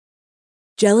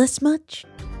Jealous much?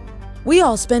 We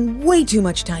all spend way too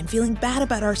much time feeling bad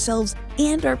about ourselves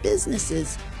and our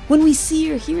businesses when we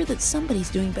see or hear that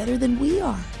somebody's doing better than we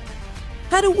are.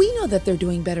 How do we know that they're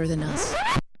doing better than us?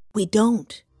 We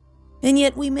don't. And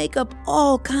yet we make up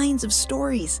all kinds of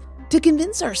stories to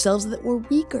convince ourselves that we're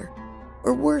weaker,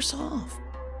 or worse off,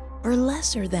 or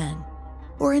lesser than,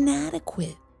 or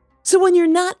inadequate. So when you're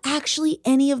not actually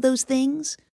any of those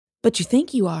things, but you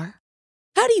think you are,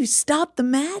 how do you stop the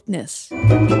madness?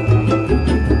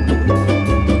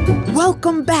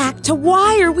 Welcome back to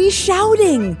Why Are We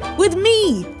Shouting? With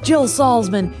me, Jill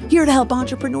Salzman, here to help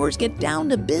entrepreneurs get down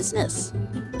to business.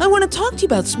 I want to talk to you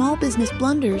about small business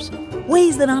blunders,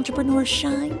 ways that entrepreneurs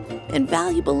shine, and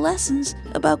valuable lessons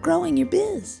about growing your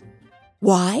biz.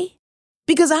 Why?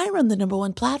 Because I run the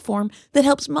 #1 platform that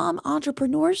helps mom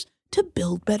entrepreneurs to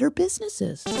build better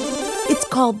businesses. It's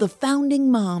called The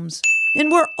Founding Moms, and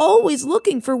we're always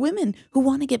looking for women who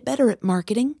want to get better at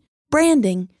marketing,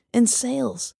 branding, and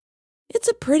sales. It's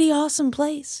a pretty awesome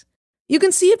place. You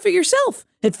can see it for yourself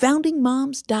at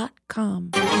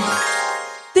foundingmoms.com.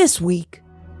 This week,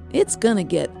 it's gonna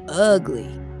get ugly.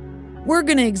 We're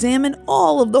gonna examine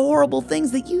all of the horrible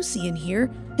things that you see and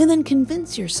hear, and then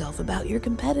convince yourself about your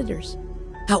competitors,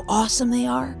 how awesome they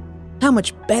are, how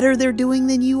much better they're doing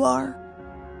than you are,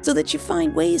 so that you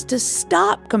find ways to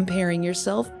stop comparing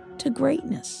yourself to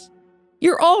greatness.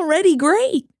 You're already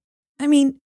great. I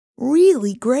mean,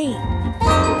 really great.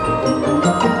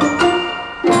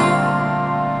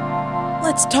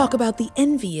 Let's talk about the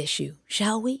envy issue,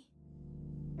 shall we?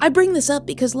 I bring this up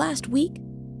because last week,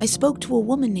 I spoke to a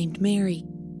woman named Mary.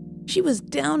 She was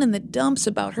down in the dumps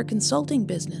about her consulting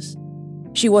business.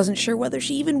 She wasn't sure whether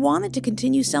she even wanted to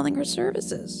continue selling her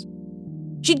services.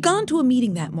 She'd gone to a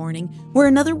meeting that morning where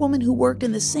another woman who worked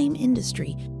in the same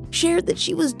industry shared that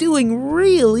she was doing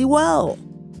really well.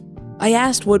 I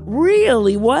asked what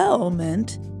really well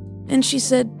meant, and she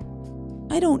said,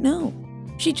 I don't know.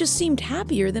 She just seemed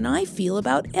happier than I feel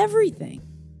about everything.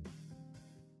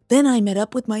 Then I met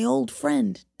up with my old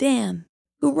friend, Dan,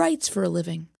 who writes for a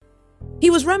living. He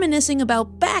was reminiscing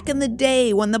about back in the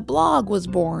day when the blog was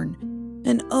born,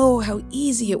 and oh, how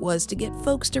easy it was to get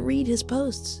folks to read his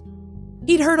posts.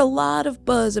 He'd heard a lot of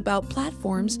buzz about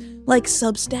platforms like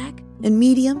Substack and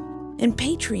Medium and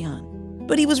Patreon,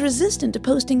 but he was resistant to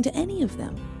posting to any of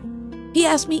them. He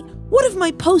asked me, what if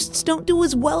my posts don't do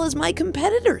as well as my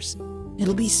competitors?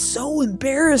 It'll be so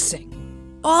embarrassing.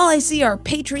 All I see are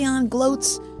Patreon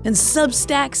gloats and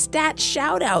Substack stat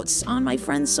shoutouts on my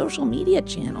friends' social media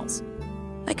channels.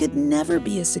 I could never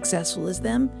be as successful as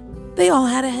them. They all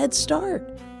had a head start.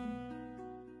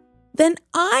 Then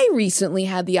I recently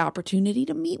had the opportunity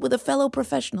to meet with a fellow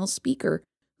professional speaker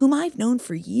whom I've known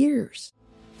for years.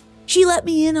 She let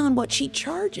me in on what she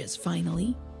charges,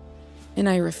 finally, and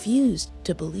I refused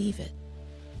to believe it.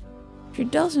 She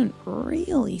doesn't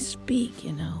really speak,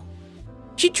 you know.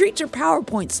 She treats her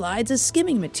PowerPoint slides as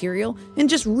skimming material and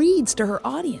just reads to her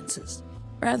audiences,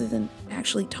 rather than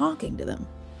actually talking to them.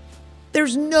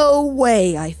 There's no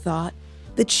way, I thought,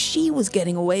 that she was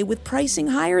getting away with pricing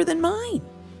higher than mine.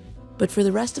 But for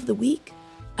the rest of the week,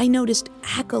 I noticed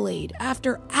accolade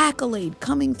after accolade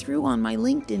coming through on my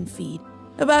LinkedIn feed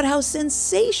about how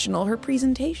sensational her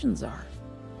presentations are.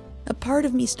 A part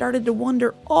of me started to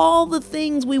wonder all the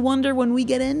things we wonder when we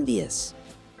get envious.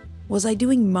 Was I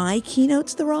doing my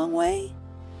keynotes the wrong way?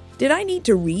 Did I need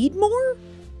to read more?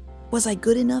 Was I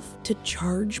good enough to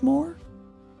charge more?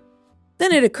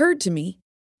 Then it occurred to me,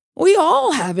 we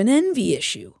all have an envy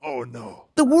issue. Oh no.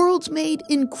 The world's made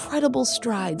incredible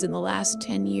strides in the last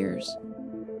 10 years,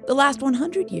 the last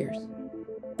 100 years,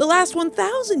 the last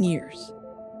 1,000 years.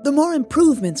 The more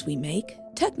improvements we make,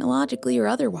 technologically or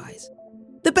otherwise,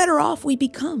 the better off we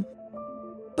become.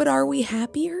 But are we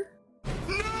happier?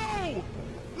 No!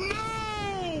 No!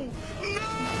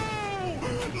 No!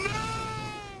 No!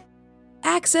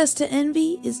 Access to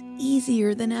envy is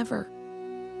easier than ever.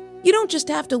 You don't just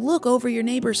have to look over your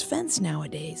neighbor's fence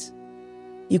nowadays.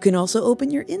 You can also open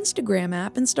your Instagram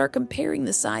app and start comparing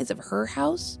the size of her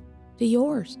house to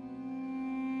yours.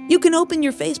 You can open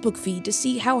your Facebook feed to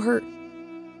see how her,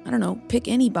 pick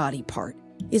any body part,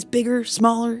 is bigger,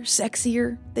 smaller,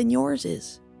 sexier than yours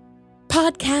is.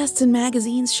 Podcasts and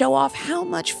magazines show off how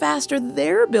much faster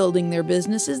they're building their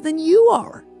businesses than you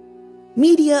are.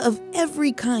 Media of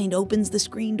every kind opens the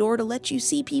screen door to let you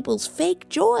see people's fake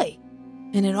joy,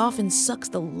 and it often sucks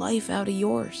the life out of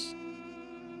yours.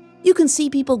 You can see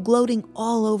people gloating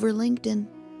all over LinkedIn,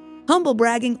 humble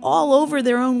bragging all over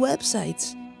their own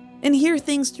websites, and hear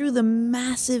things through the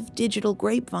massive digital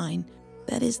grapevine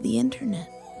that is the internet.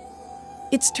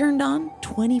 It's turned on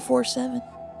 24/7.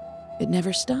 It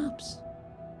never stops.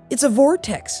 It's a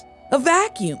vortex, a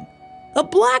vacuum, a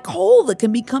black hole that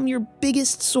can become your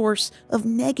biggest source of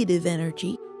negative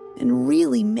energy and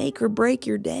really make or break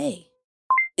your day.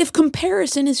 If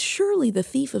comparison is surely the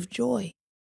thief of joy,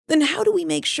 then how do we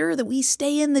make sure that we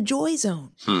stay in the joy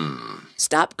zone?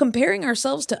 Stop comparing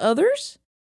ourselves to others?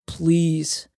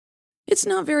 Please. It's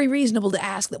not very reasonable to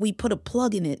ask that we put a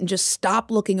plug in it and just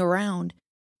stop looking around.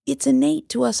 It's innate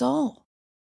to us all.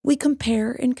 We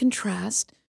compare and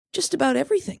contrast just about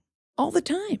everything, all the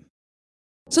time.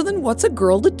 So then what's a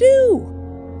girl to do?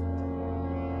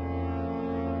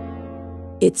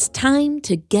 It's time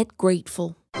to get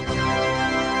grateful.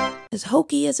 As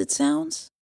hokey as it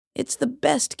sounds, it's the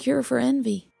best cure for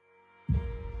envy.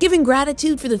 Giving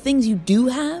gratitude for the things you do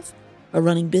have, a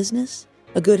running business,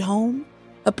 a good home,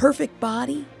 a perfect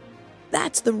body,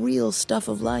 that's the real stuff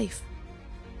of life.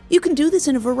 You can do this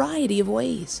in a variety of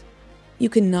ways. You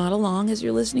can nod along as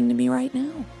you're listening to me right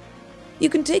now. You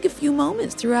can take a few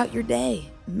moments throughout your day.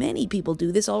 Many people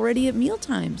do this already at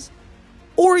mealtimes.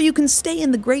 Or you can stay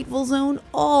in the grateful zone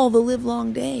all the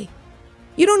livelong day.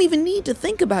 You don't even need to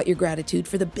think about your gratitude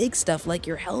for the big stuff like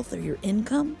your health or your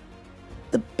income.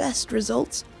 The best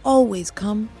results always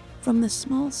come from the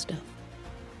small stuff.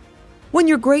 When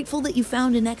you're grateful that you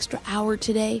found an extra hour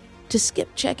today to skip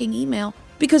checking email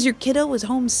because your kiddo was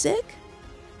homesick,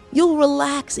 you'll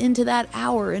relax into that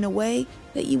hour in a way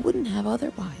that you wouldn't have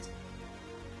otherwise.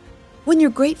 When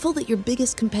you're grateful that your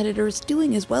biggest competitor is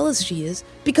doing as well as she is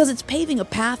because it's paving a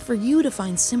path for you to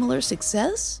find similar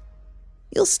success,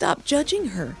 you'll stop judging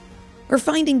her or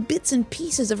finding bits and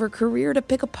pieces of her career to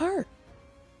pick apart.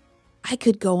 I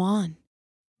could go on,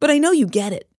 but I know you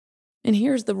get it. And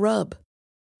here's the rub.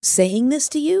 Saying this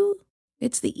to you,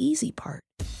 it's the easy part.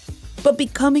 But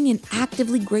becoming an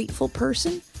actively grateful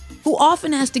person who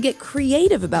often has to get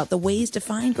creative about the ways to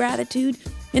find gratitude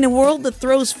in a world that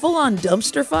throws full-on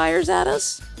dumpster fires at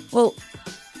us, well,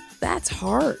 that's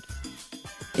hard.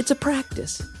 It's a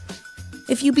practice.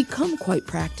 If you become quite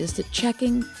practiced at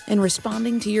checking and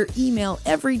responding to your email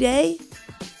every day,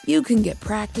 you can get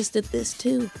practiced at this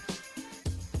too.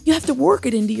 You have to work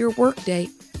it into your workday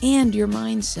and your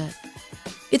mindset.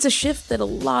 It's a shift that a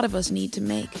lot of us need to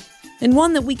make, and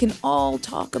one that we can all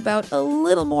talk about a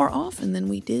little more often than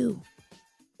we do.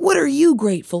 What are you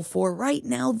grateful for right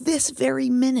now, this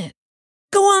very minute?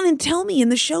 Go on and tell me in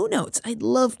the show notes. I'd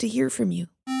love to hear from you.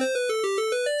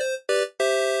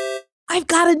 I've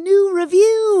got a new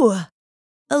review.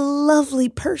 A lovely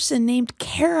person named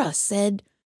Kara said,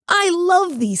 I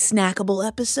love these snackable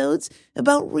episodes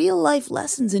about real-life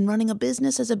lessons in running a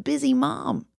business as a busy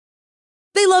mom.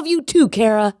 They love you too,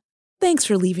 Kara. Thanks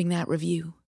for leaving that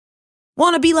review.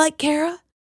 Want to be like Kara?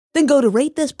 Then go to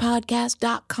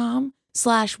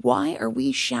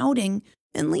ratethispodcast.com/whyareweshouting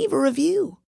and leave a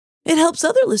review. It helps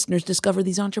other listeners discover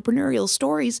these entrepreneurial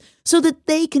stories so that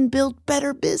they can build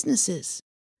better businesses.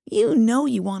 You know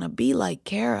you want to be like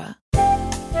Kara.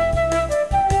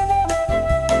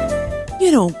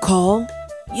 You don't call.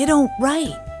 You don't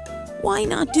write. Why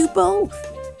not do both?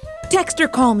 Text or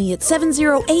call me at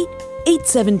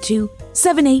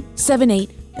 708-872-7878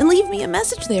 and leave me a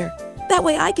message there. That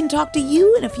way I can talk to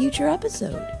you in a future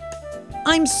episode.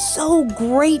 I'm so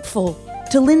grateful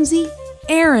to Lindsay,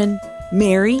 Aaron,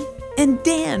 Mary, and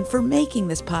Dan for making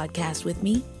this podcast with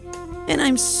me. And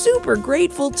I'm super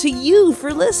grateful to you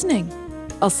for listening.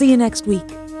 I'll see you next week.